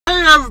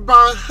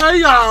everybody, hey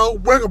y'all,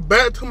 welcome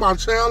back to my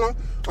channel.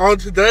 On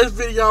today's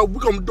video, we're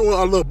gonna be doing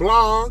a little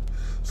vlog.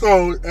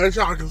 So as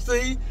y'all can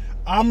see,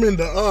 I'm in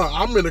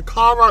the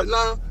car right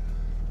now.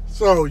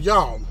 So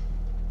y'all.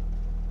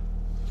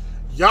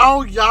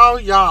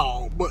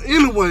 But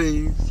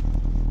anyways,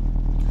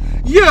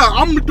 yeah,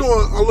 I'm gonna be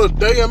doing a little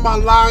day in my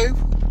life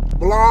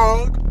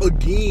vlog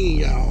again,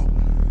 y'all.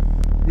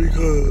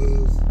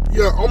 Because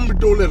yeah, I'm gonna be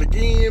doing that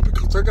again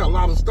because I got a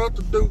lot of stuff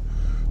to do.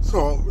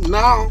 So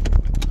now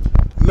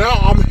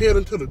I'm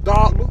heading to the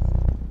doctor.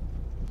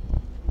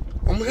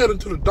 I'm heading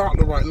to the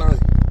doctor right now.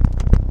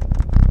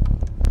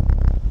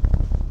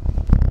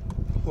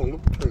 Hold on,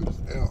 let me turn this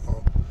out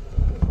off.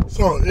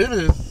 So it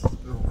is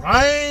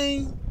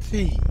rain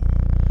tea.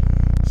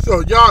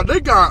 So y'all, they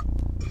got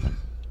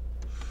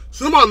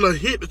somebody that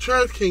hit the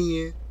trash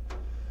can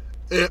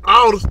and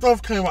all the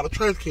stuff came out of the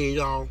trash can,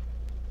 y'all.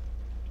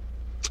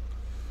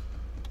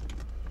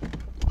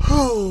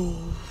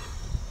 Oh,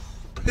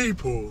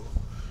 people.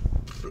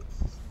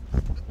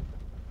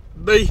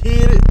 They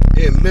hit it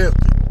and left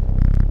it.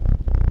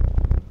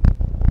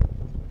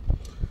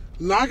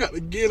 Now I got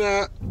to get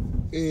out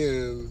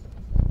and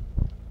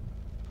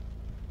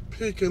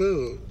pick it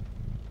up.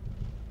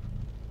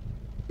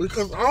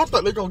 Because I don't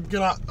think they're going to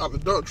get out the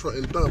dump truck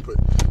and dump it.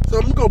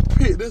 So I'm going to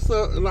pick this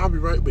up and I'll be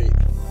right back.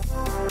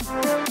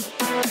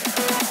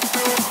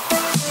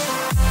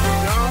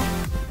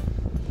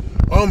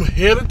 Y'all, I'm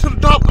headed to the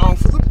doctor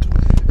office.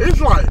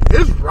 It's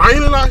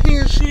raining out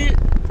here and shit.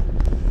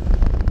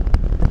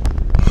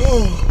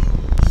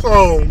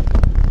 So,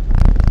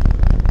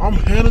 I'm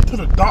headed to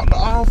the doctor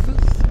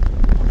office.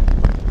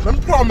 Let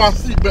me put on my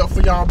seatbelt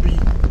for y'all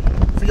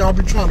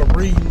be trying to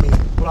read me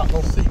without no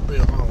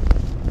seatbelt on.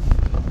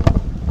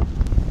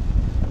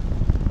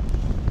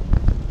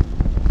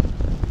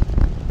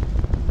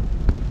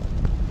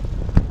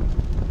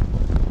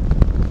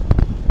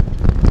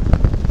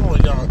 Oh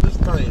y'all, this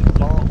thing is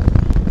locked.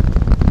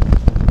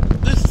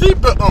 This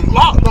seatbelt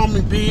unlocked on me,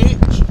 bitch.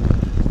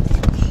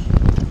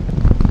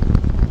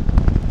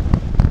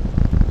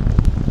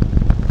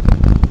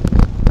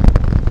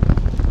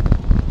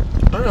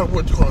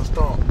 What you gonna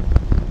stop?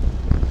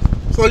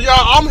 So y'all,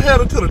 I'm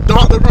headed to the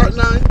doctor right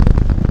now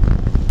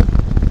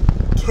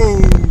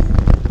to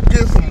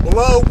get some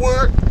blood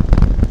work.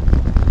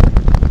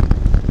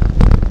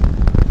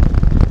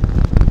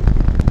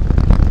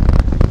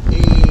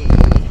 And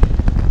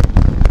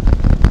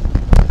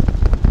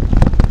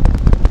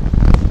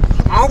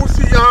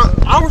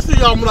I will see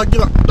y'all when I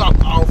get out the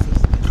doctor's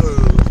office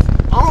because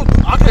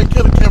I can't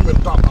get a camera in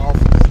the doctor's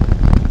office.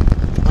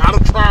 I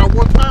done tried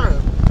one time.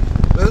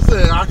 They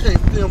said I can't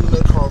film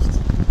that because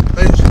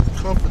patient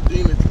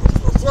confidential.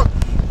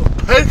 The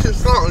patient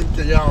something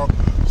to y'all,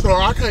 so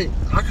I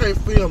can't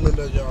film in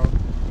there, y'all.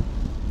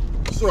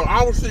 So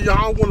I will see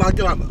y'all when I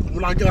get out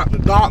the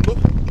doctor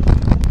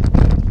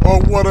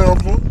or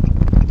whatever.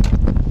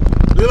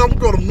 Then I'm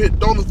gonna to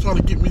McDonald's trying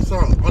to get me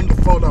something under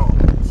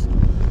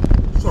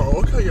 $4. So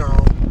okay,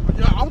 y'all.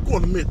 I'm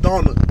going to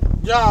McDonald's.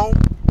 Y'all,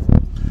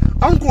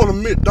 I'm going to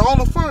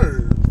McDonald's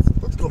first.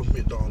 Let's go to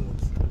McDonald's.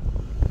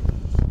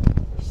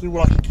 See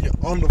what I can get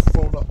under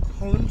 $4.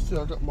 Oh, let me see.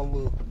 I got my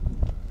little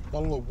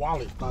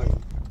wallet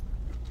thing.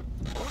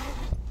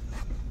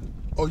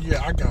 Oh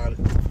yeah, I got it.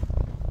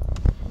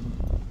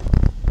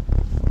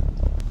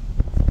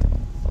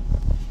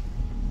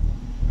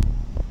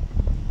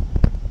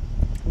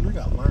 Oh, they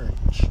got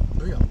lunch.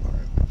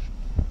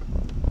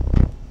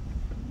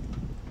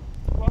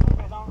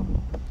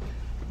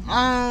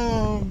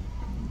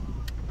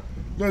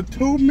 The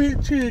 2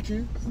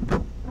 McChickens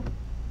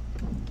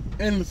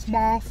and the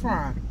small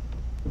fry.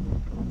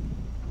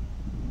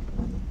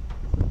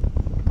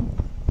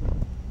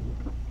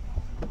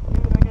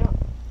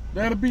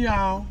 That'll be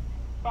all.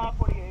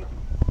 $5.48.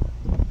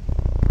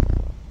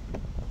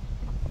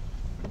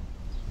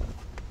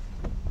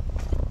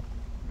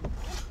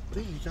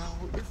 Dang,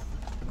 y'all,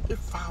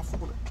 it's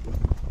 $5.48.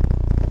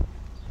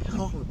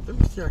 Hold on, let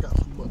me see. I got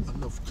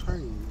enough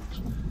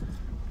change.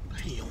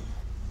 Damn.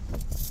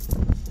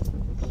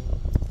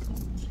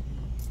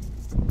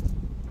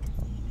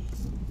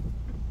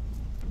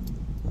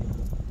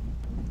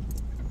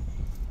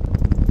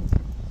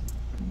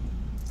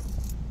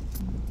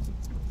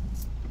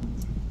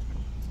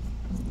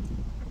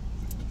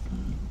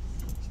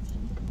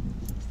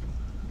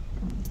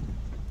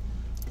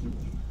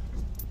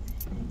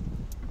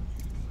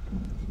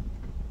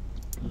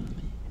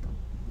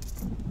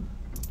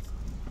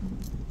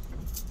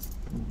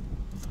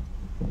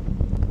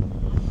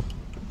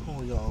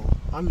 Y'all,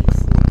 I need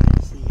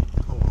 40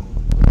 cents. Hold on.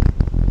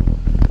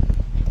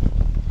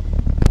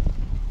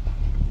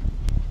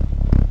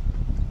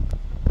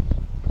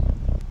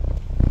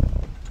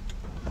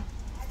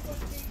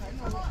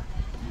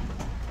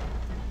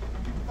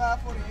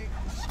 $5.48.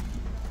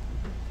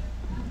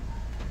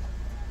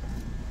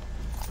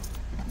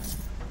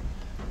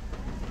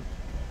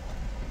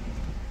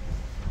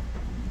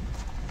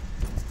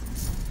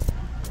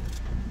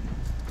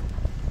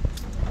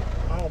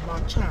 All my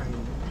change.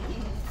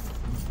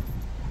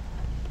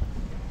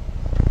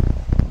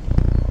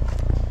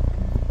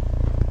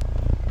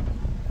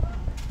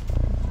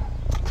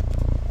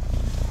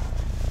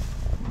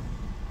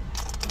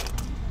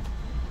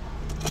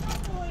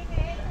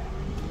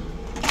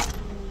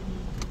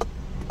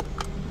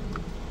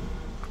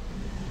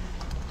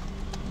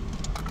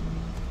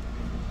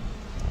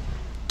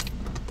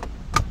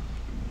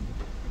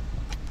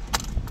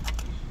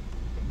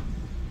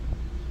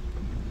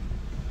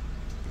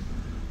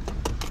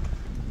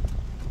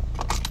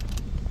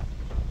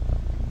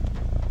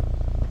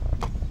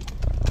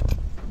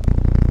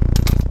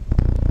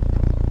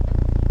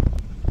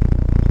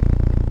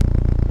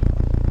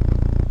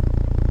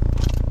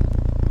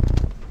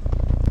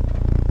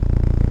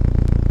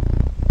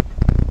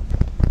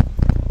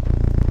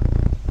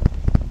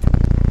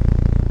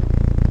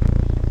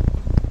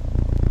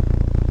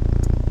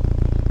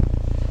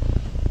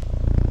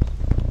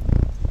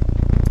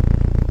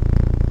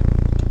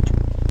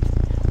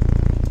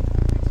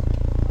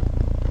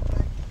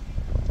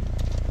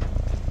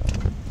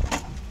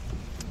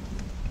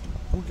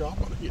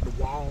 hit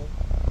the wall.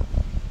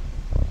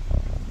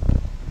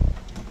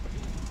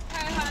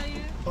 Hey, how are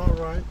you? All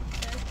right.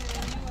 That's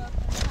good. You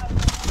welcome. Have a good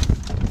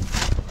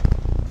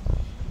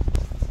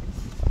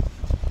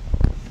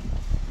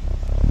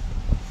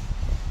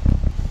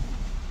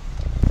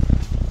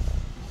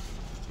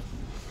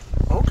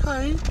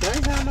Okay, they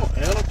ain't have no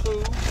attitude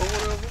or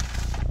whatever.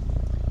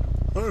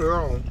 Look at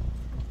on.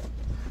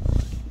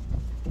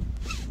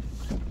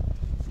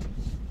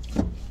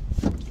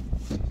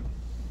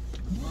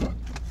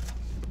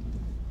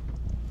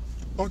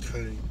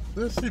 Okay,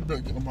 this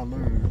seatbelt getting on my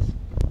nerves.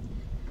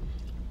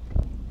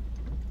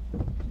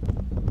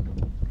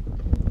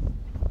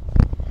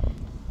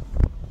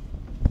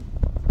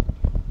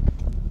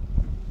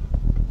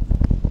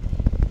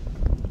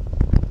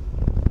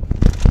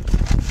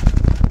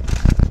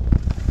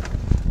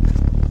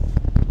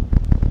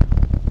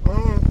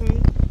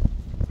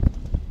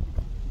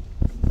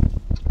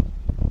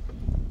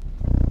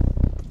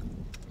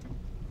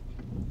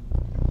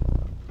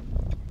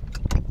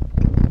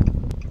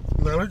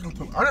 Now let's go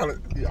to. I gotta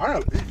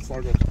eat before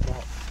I go to the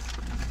top.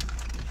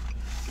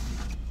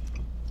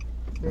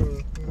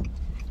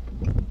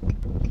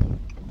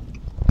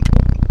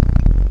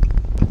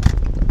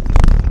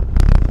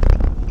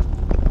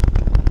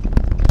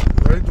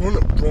 They doing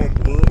it drawing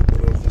blood or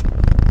whatever.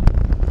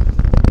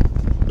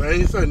 They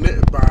ain't say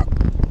nothing about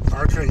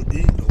I can't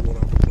eat or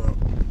whatever. But.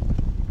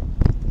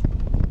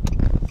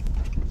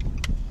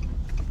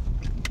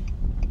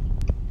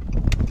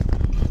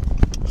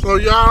 So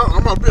y'all,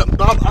 I'm gonna be at the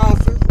doctor's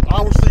office.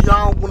 I will see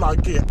y'all when I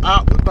get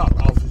out the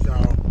doctor's office,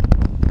 y'all.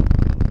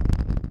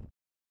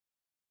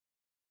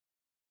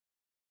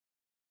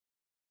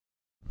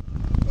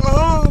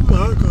 Oh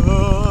my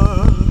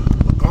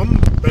God. I'm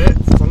back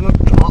from the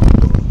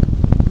doctor.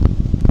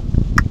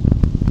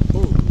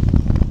 Ooh.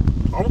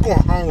 I'm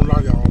going home now,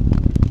 y'all.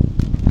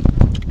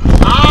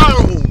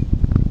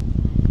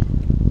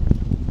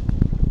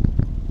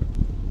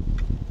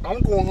 I'm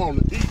going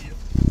home to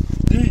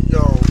eat,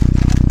 y'all.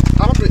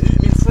 I done been eating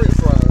these french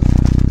fries.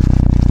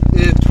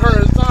 It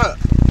turns out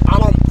I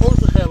don't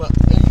supposed to have an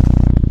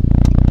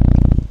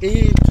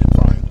 8-inch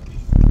thing.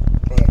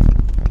 But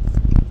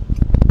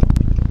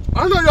I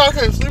know y'all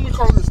can't see me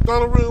because it's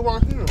stuttering real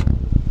right here.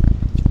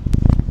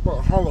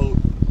 But hold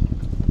on.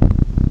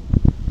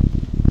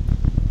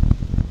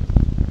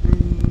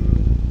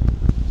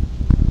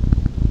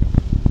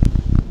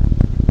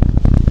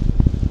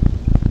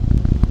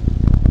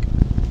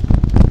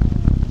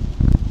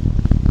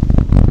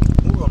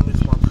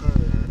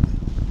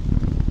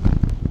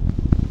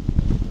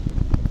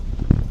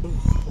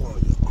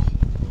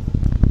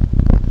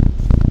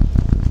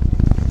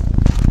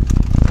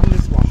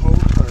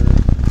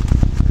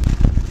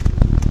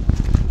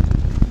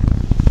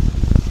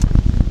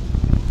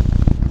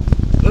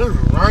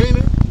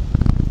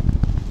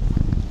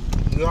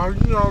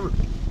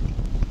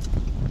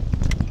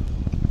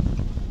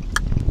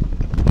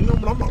 You know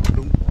what I'm about to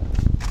do.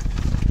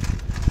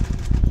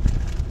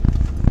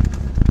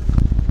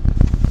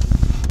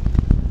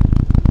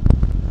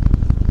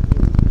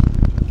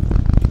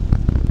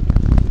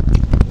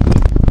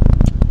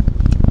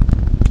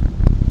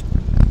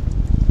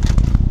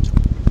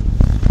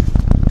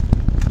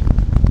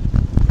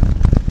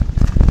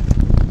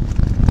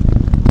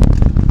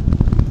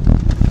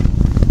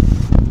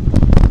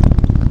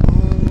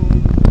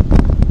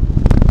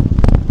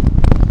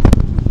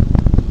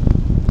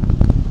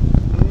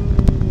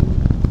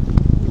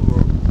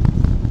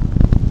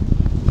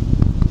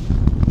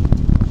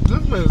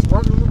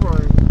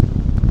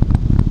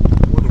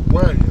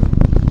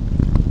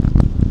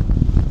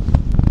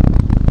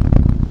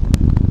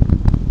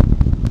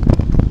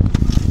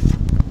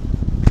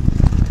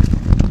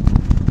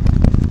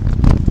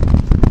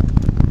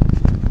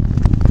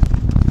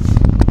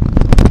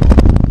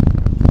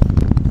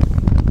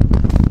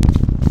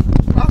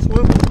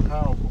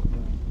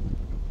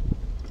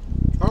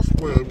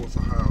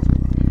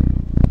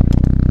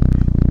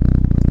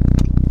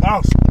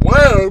 I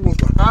swear it was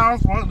the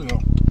house right there.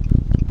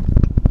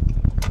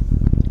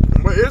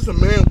 But it's a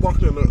man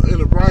walking in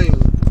the rain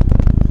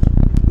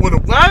with a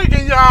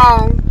wagon,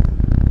 y'all.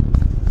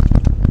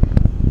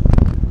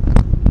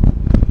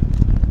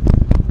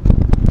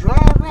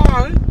 Drive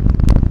right.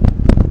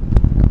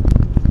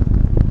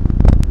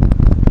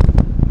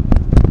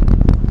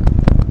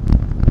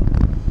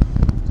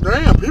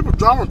 Damn, people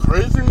driving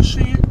crazy and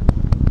shit.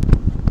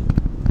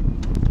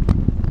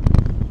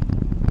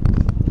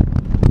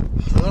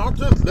 I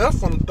just left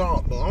from the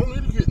doctor. I don't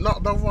need to get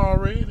knocked off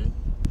already.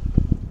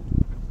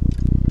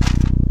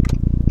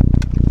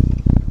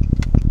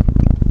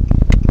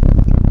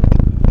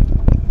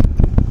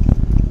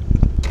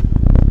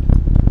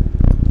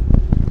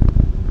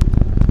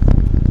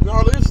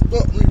 Y'all, they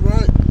stuck me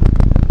right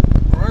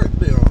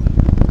there.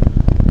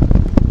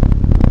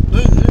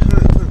 It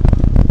hurt too.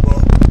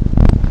 But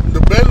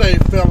the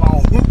band-aid fell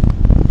off. But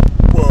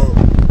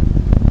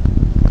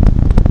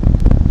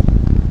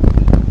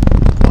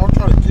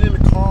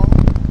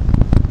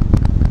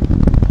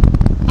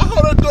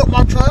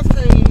my trash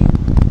can.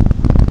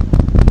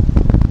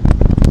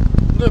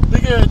 That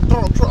big ass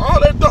dump truck.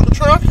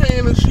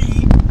 in the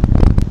sheet.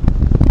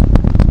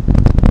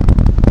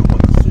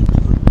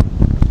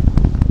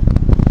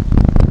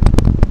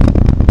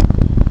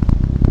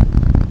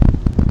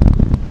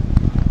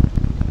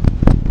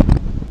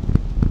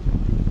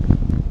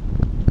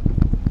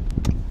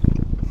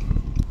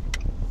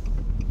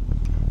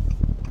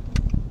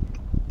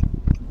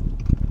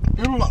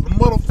 It look like the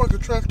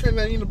motherfucking trash can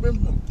that ain't been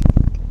moved.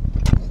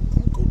 I'm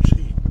gonna go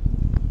cheat.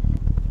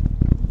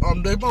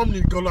 They probably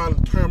need to go down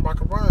and turn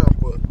back around,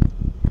 but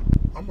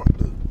I'm about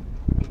to.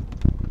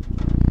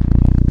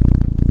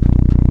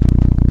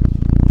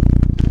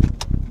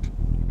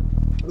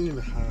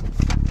 Anyhow,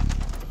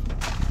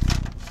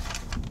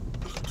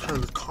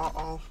 turn the car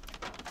off.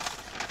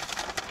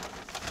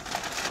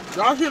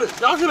 Y'all hear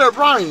it? Y'all hear that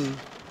rain?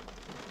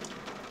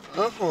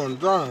 That's on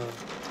down.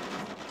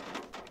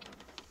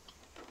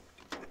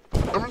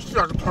 Let me see if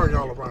I can turn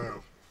y'all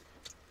around.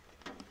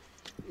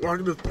 I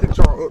can just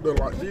picture y'all up there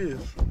like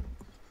this.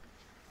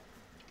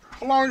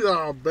 How long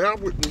y'all bear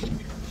with me?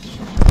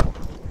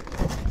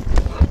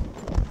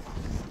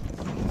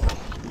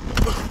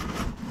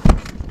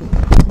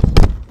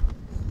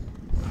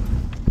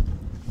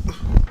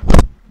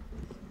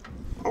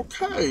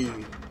 Okay.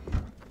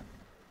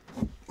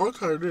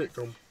 Okay, there it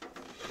come.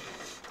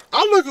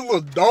 I look a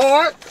little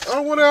dark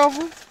or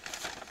whatever.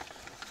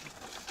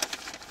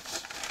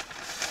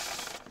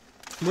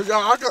 But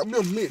y'all, I got me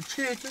a mint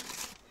chicken.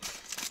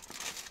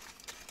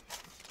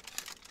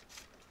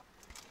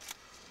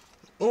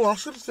 Oh, I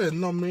should have said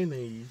no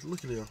mayonnaise.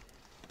 Look at that.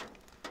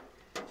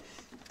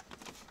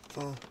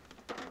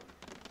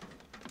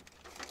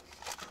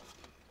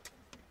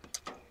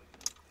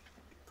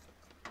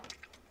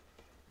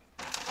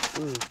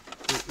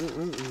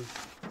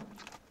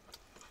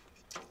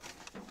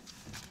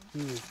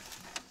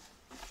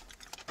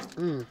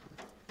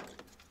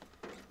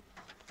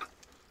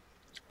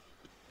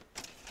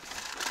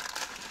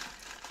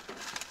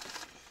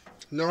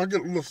 Now I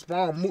get a little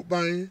small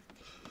mukbang.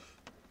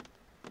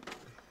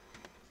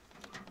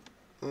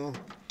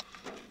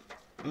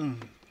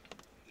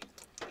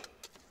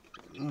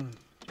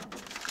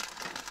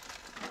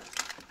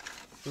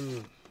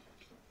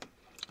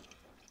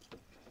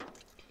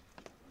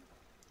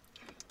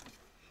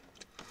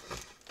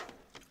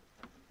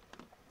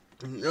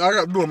 Yeah, I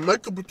got to do a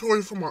makeup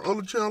tutorial for my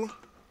other channel.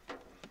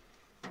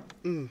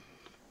 Oh, I'm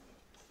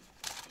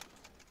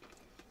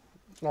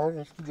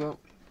gonna see that.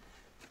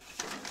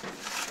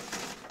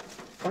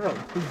 I got to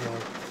see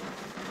that.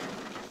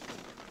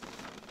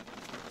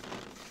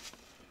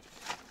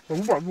 So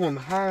we about to go in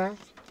the house.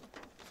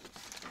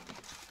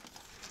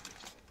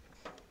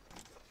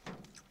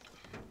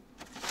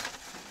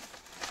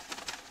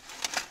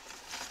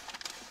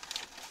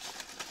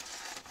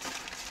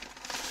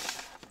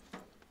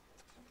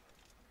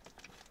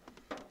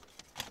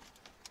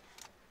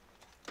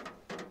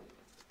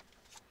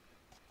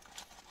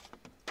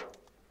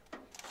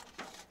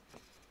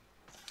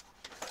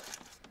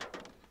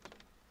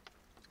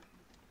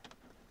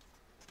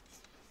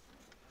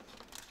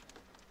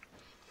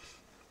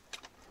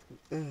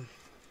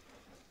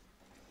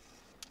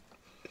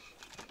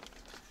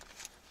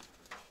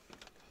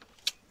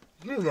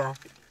 Here we go.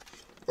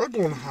 Let's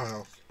go in the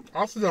house.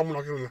 I'll see y'all when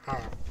I get in the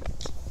house.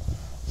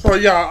 So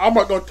yeah, I'm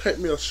about to go take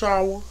me a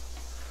shower.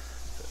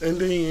 And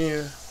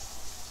then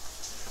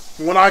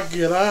when I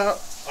get out,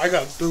 I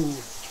gotta do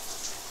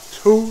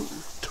two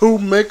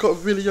makeup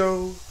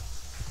videos.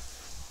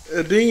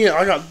 And then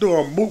I gotta do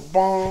a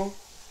mukbang.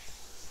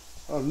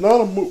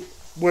 Another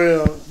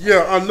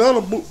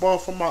mukbang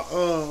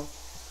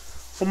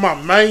for my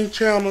main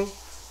channel.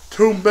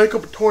 2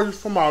 makeup tutorials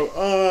for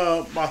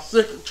my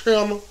second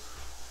channel.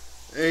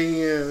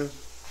 And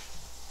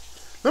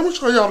let me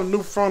show y'all the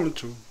new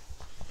furniture.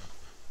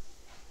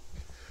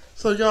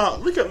 So y'all,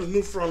 look at the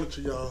new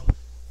furniture, y'all.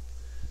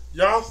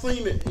 Y'all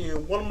seen it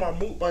in one of my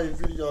mukbang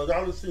videos.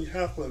 Y'all just seen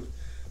half of it.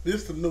 This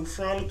is the new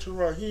furniture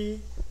right here.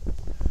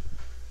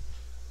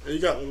 And you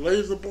got the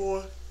laser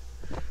board.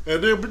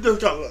 And then we just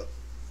got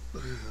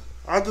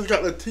I just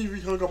got the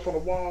TV hung up on the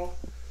wall.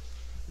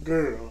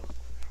 Girl,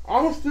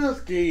 I'm still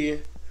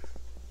scared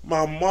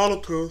my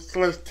monitor /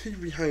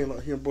 TV hanging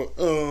out here, but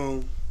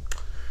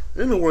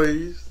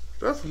anyways,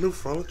 that's new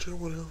furniture,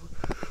 whatever.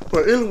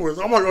 But anyways,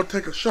 I'm gonna go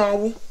take a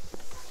shower.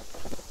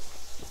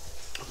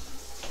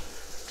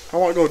 I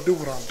wanna go do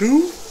what I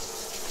do.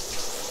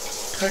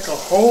 Take a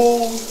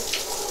whole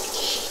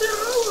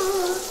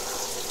shower.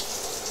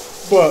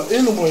 But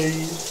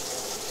anyways,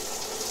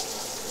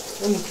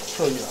 let me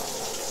show y'all.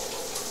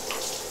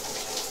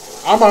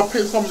 I might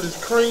put some of this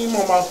cream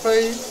on my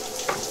face.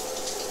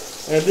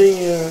 And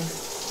then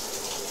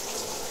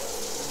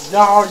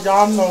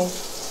y'all know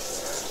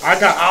I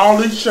got all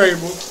these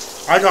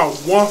shavers. I got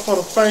one for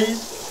the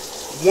face,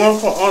 one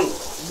for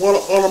one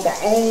under my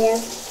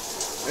arm,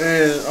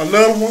 and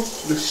another one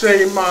to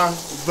shave my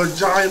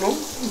vagina.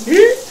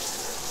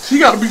 She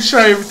got to be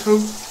shaved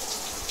too.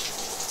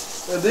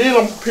 And then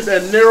I'm gonna put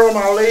that nail on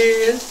my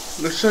leg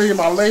to shave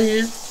my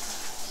legs.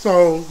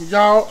 So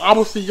y'all, I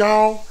will see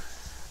y'all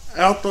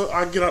after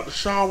I get out the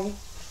shower.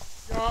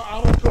 Y'all,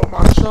 I done took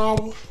my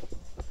shower.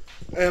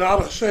 And I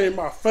done shaved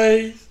my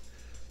face,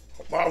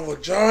 my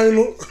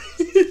vagina,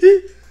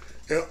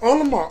 and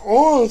under my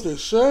arms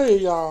is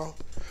shaved, y'all.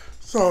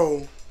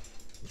 So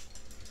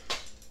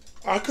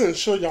I couldn't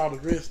show y'all the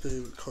rest of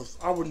it because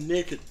I was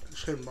naked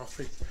shaving my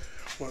face.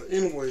 But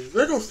anyways,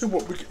 they're gonna see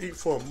what we can eat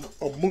for a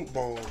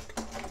mukbang.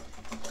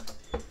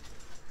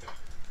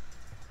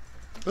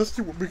 Let's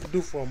see what we can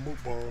do for a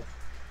mukbang.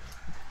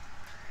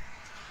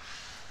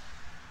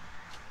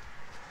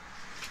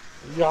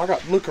 Yeah, I got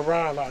to look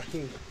around out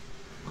here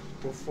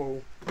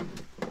before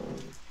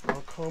I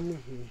come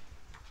in here.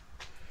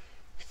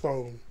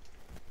 So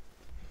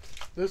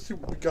let's see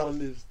what we got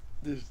in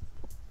this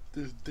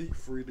deep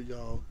freezer,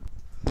 y'all.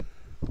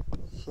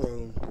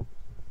 So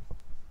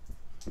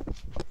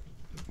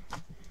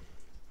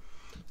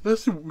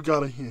let's see what we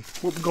got in here.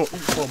 What we gonna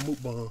eat for a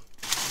mukbang?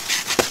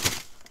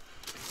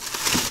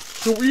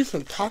 Should we eat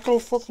some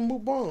tacos for some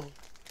mukbang?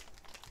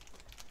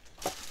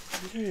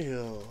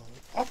 Yeah,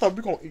 I thought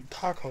we gonna eat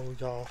tacos,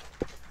 y'all.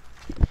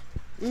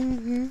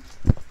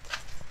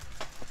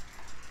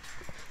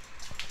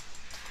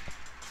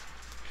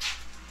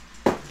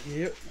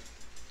 Yep.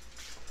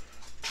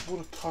 What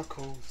a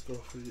taco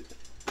stuff is it?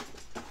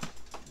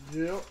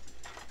 Yep.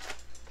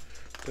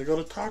 They got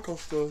a taco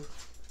stuff.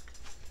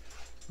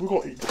 We're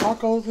gonna eat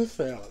tacos and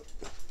salad.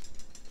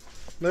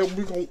 Now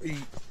we're gonna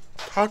eat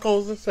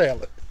tacos and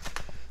salad.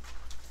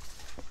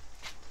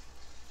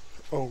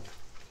 Oh.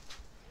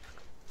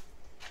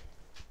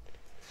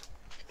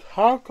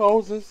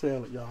 Tacos and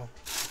salad, y'all.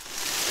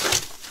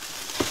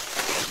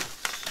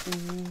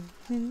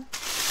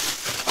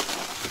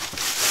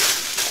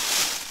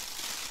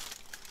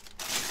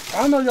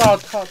 I know y'all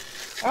tired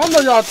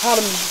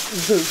of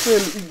me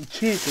saying me eating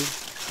chicken,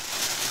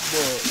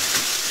 but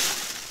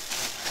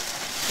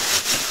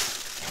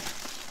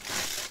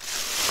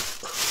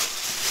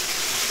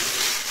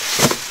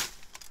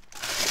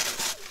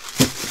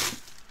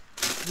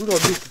we're gonna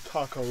do some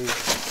tacos.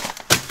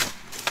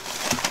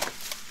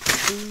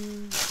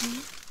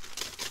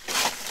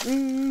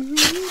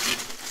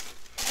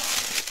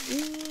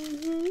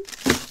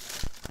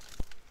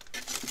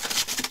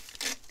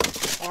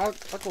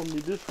 I gonna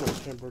need this much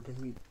hamburger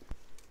meat.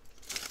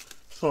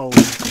 So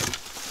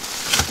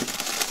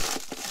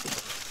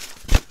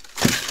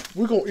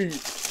we're gonna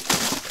eat.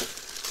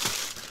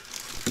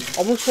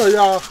 I'm gonna show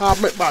y'all how I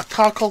make my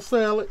taco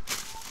salad.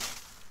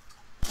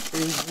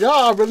 And y'all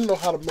already know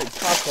how to make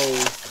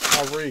tacos,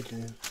 I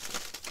reckon.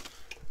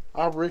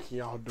 I reckon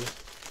y'all do.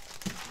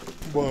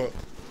 But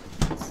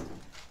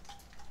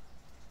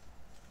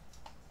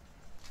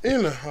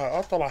anyhow,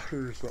 I thought I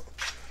heard something.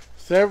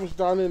 Savage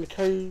down in the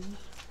cage.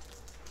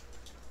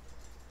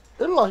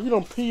 It look like he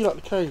done peed out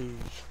the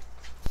cage.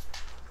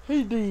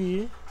 He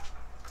did.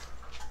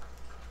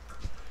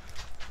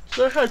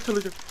 Say hey to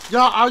the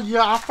y'all.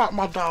 I fought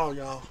my dog,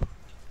 y'all.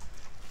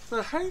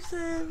 Say hey,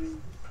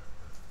 Savvy.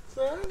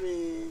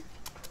 Savvy.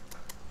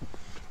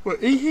 But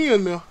he here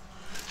now.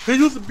 He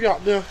used to be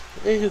out there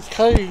in his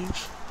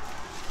cage.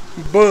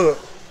 But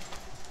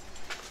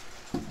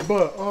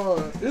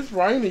it's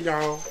raining,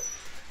 y'all.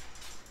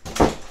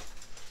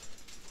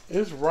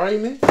 It's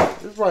raining.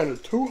 It's raining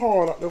too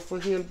hard out there for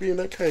him to be in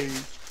that cage.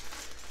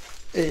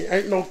 And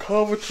ain't no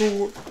cover to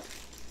it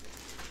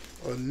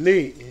or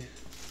nothing.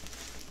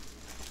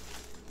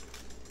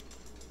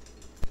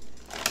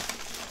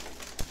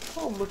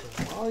 I'm looking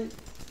white.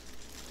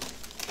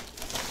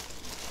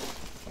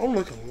 I'm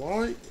looking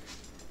white.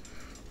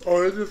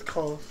 Oh, it just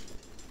cause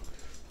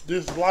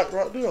this light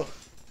right there.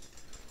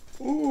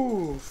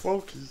 Ooh,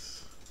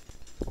 focus.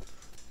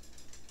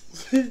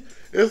 See,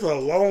 it's a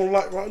long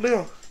light right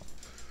there.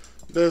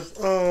 There's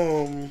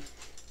now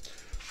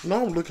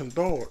I'm looking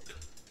dark.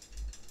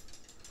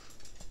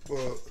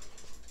 But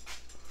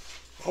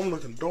I'm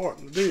looking dark.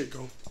 There you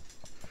go.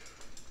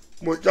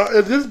 But y'all,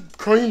 is this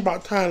cream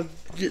about time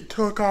to get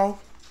took off?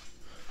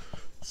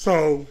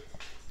 So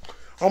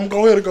I'm gonna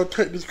go ahead and go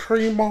take this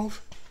cream off.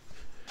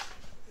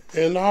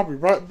 And I'll be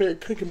right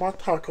back cooking my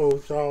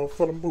tacos, y'all,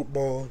 for the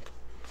mukbang.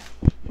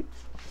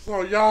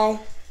 So y'all,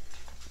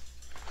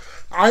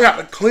 I got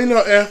to clean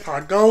up as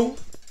I go.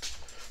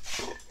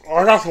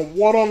 I got some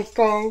water on the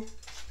stove.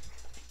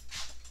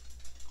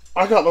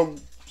 I got to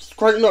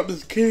straighten up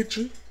this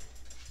kitchen.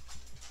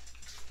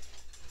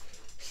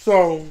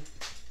 So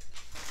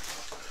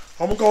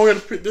I'm gonna go ahead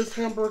and put this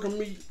hamburger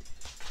meat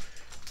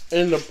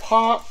in the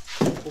pot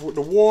with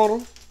the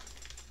water.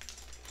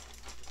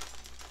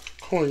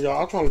 Hold on,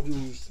 y'all. I'm trying to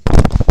use.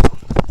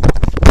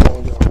 Hold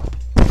on, y'all.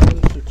 Let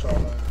me fix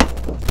y'all out.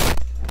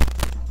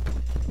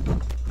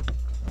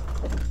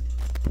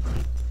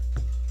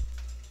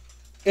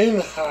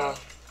 Anyhow,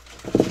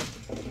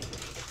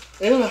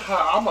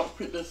 I'm gonna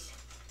put this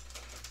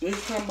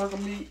hamburger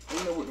meat in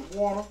there with the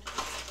water.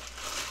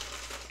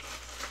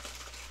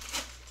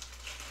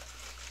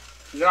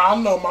 Yeah, I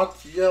know my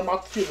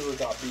titties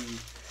got big.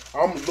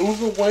 I'm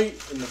losing weight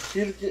and the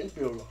titties getting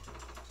bigger.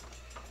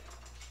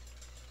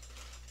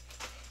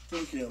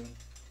 Look at them.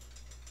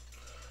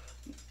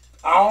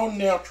 All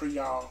natural,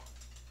 y'all.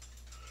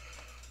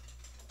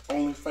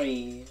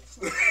 OnlyFans.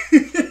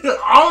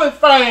 smiling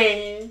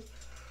face.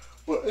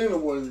 But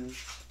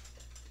anyways,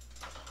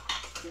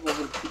 we're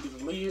gonna put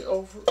the lid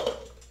over it.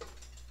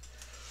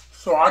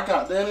 So I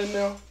got that in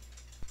there.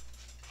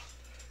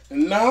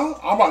 And now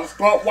I'm about to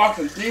start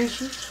washing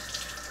dishes.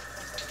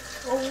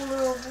 Or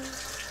whatever.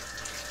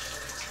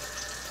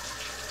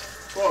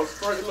 Start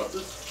straightening up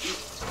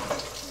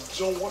this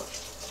joint.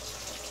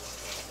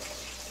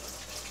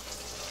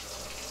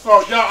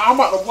 So y'all, I'm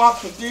about to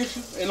wash the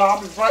dishes and I'll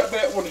be right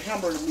back when the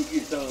hamburger meat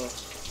get done.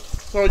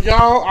 So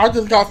y'all, I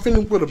just got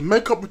finished with a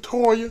makeup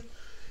tutorial.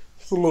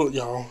 So look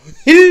y'all,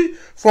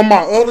 from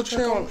my other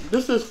channel,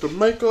 this is the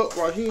makeup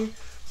right here.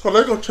 So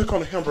let's go check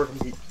on the hamburger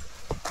meat.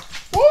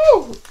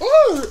 Ooh,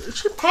 ooh,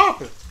 she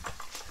popping.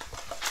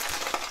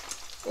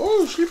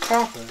 Oh, she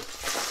popping.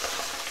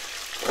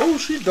 Oh,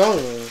 she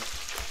done.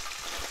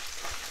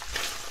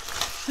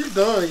 She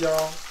done,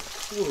 y'all.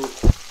 Look.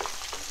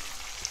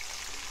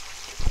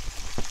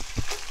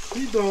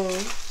 She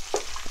done.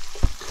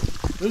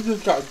 They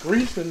just got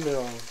grease in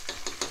there.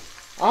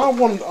 I don't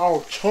want it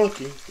all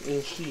chunky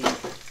and shit.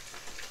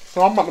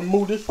 So I'm about to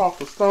move this off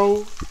the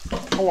stove.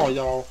 Hold on,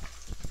 y'all.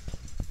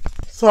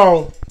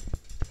 So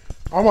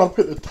I'm gonna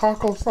put the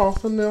taco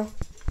sauce in there.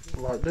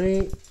 Like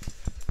that.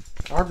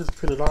 I just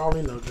put it all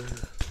in there, girl.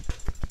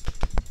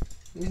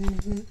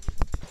 And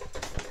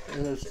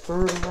then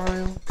stir it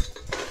around.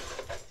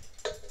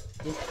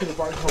 Just put it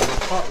right here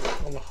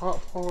on the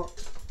hot part.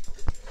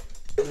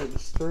 Let it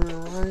stir it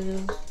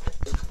around.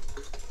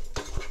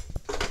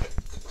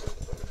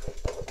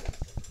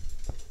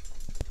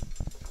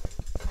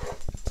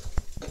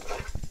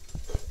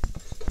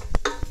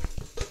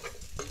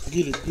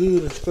 Get it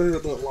good and stir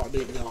it up like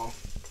that, y'all.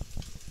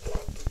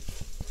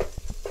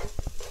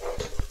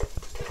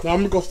 Now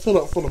I'm gonna set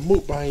up for the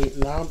mukbang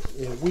now,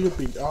 and we'll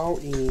be all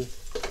in.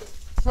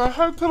 Say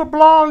hey to the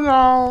blog,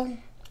 y'all.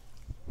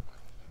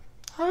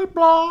 Hey,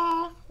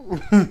 blog.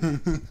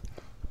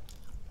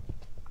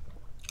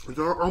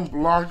 Y'all, I'm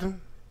vlogging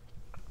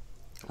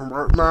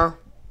right now.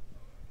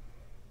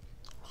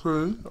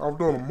 See, I'm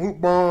doing a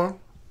mukbang.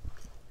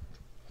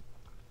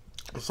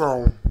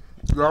 So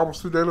y'all will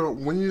see that up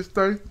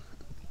Wednesday.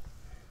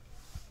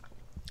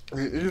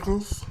 And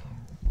Eagles.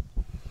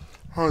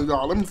 Honey,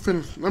 y'all, let me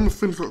finish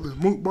up this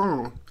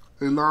mukbang,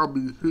 and I'll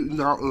be hitting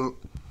y'all up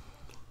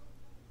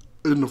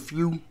in a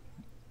few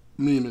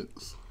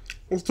minutes.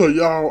 So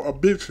y'all, a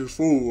bitch is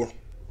full.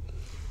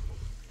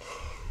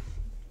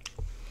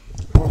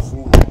 I'm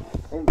full.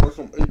 I'm like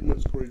some 8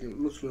 minutes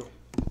breaking. Let's go.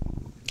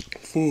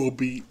 Full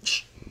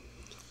beach.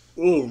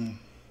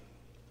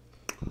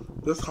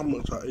 That's how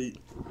much I ate.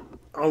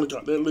 I only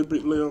got that little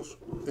bit left,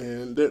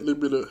 and that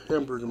little bit of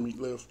hamburger meat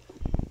left.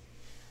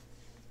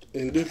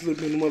 And this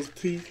little bit of mother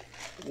tea.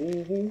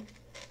 Whew.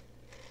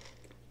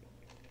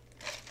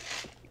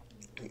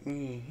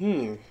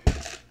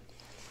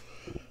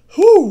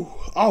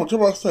 I was just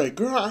about to say,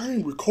 girl, I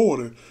ain't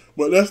recording.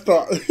 But that's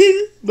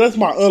that's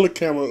my other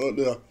camera up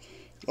there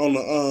on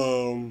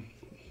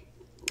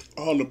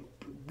the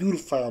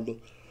beautifier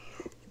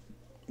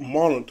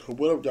monitor,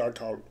 whatever y'all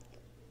call it.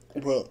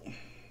 But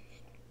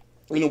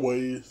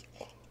anyways,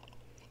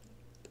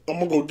 I'm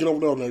gonna go get over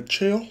there on that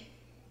chair.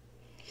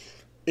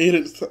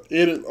 Edit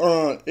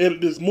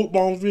this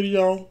mukbang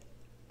video,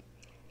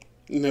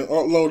 and then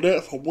upload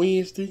that for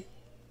Wednesday,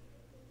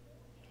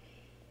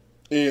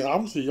 and I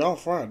will see y'all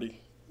Friday.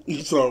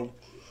 So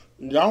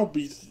y'all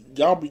be seeing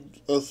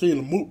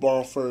the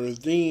mukbang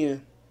first,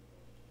 then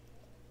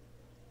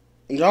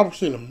y'all be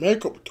seeing the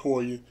makeup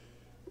tutorial,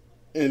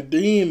 and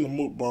then the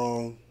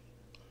mukbang,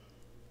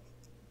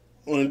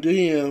 and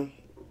then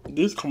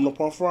this coming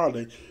up on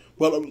Friday.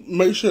 But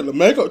make sure the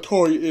makeup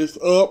tutorial is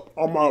up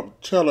on my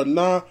channel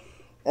now.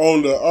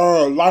 On the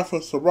Life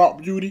of Ciroc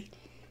Beauty.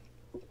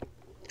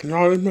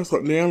 Y'all, let's mess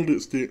up nail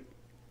lipstick.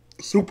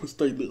 Super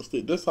Stay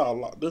lipstick. That's why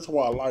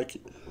I like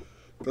it.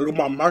 Look at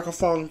my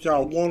microphone if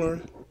y'all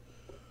wondering.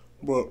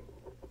 But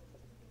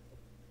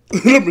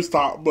let me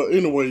stop. But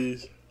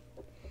anyways,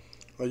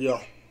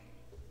 yeah.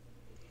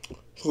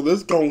 So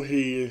let's go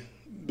ahead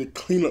and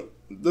clean up.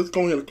 Let's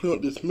go ahead and clean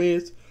up this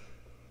mess.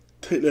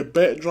 Take that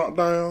backdrop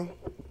down.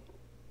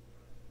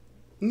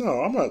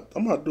 No, I'm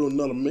not doing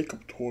another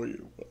makeup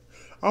tutorial.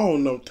 I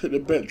don't know, take the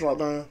backdrop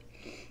down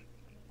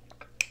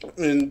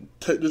and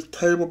take this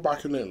table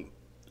back in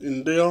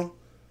there.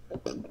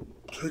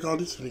 Take all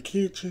this in the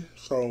kitchen.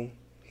 So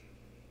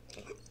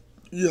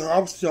yeah,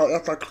 obviously y'all,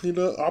 after I clean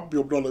up, I'll be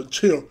able to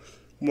chill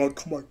when I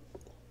come back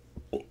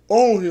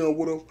on here or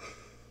whatever.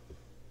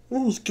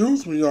 Oh,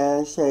 excuse me,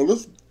 y'all. So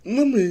let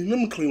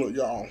me clean up,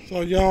 y'all. So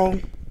y'all,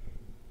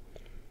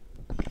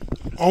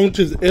 I'm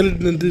just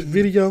editing this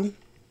video.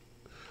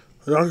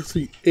 Y'all can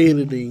see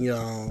editing,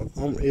 y'all.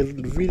 I'm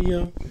editing the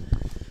video.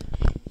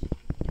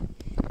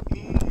 I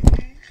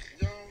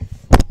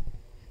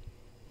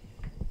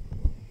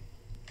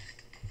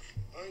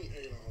ain't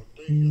ate all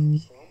day, y'all,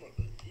 so I'm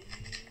gonna eat.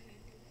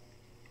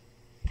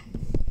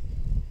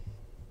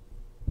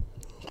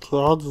 So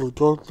I'll just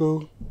go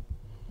through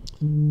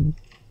and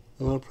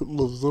I put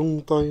little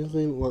zoom things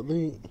in like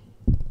that.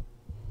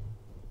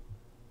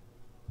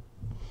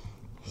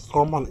 So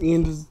I'm gonna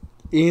end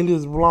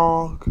this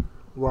vlog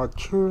right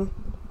here.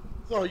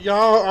 So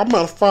y'all, I'm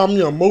gonna find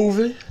me a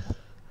movie.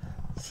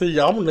 See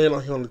y'all, I'm laying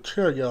on here on the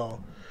chair,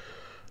 y'all.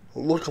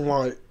 Looking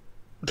like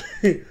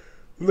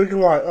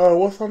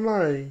what's her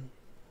name?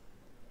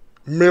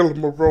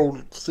 Marilyn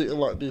Monroe sitting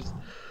like this.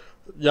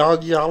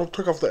 Y'all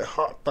took off that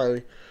hot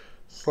thing.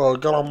 So I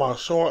got on my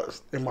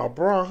shorts and my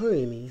bra,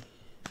 honey.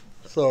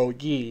 So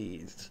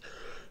yes.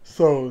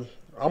 So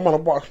I'm gonna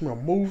watch me a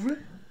movie.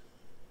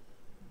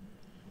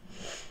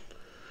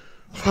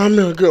 Find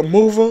me a good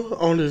movie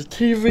on this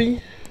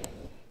TV.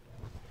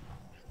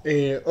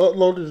 And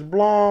upload this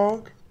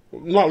blog.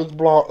 Not this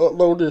blog,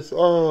 upload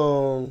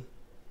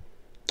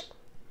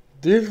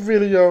this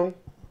video.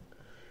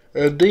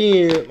 And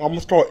then I'm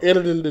gonna start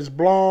editing this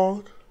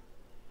blog.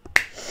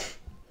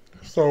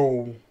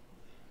 So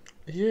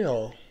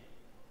yeah.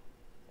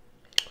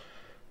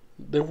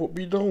 That's what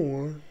we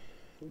doing.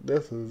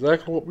 That's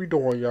exactly what we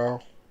doing,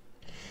 y'all.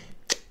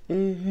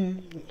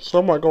 So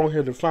I'm gonna go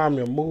ahead and find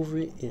me a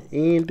movie and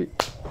end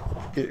it.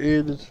 It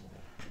is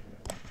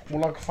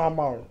when I can find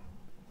my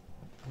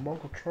remote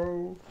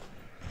control.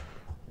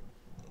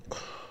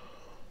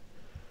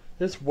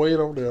 It's way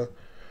over there.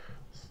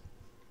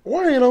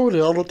 Way over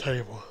there on the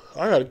table.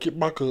 I gotta get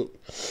my cup.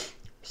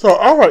 So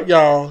alright,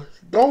 y'all.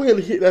 Go ahead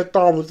and hit that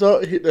thumbs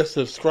up, hit that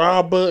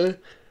subscribe button.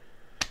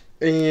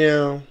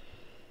 And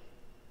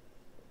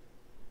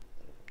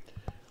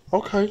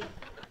okay.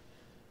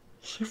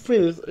 She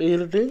finished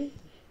editing.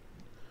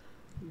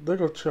 They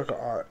go check her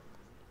out.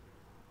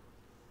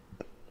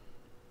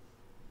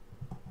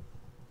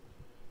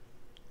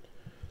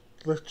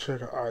 Let's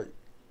check her out.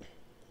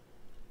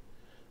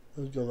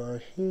 Let's go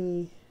like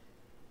here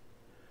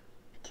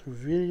to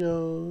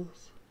videos.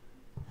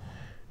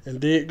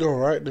 And there it go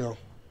right there.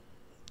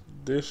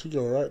 There she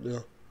go right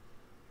there.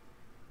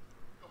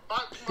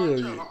 Back to my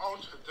channel on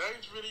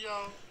today's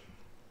video.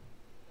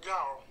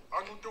 Y'all,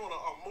 I'm doing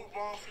a move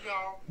on for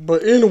y'all.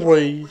 But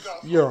anyways,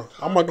 yeah,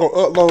 I'm gonna go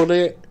upload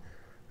that.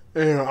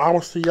 And I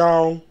will see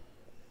y'all.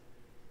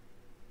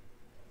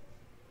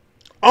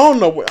 I don't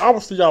know what. I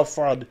will see y'all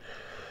Friday.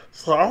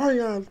 So, alright,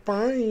 guys.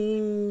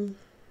 Bye.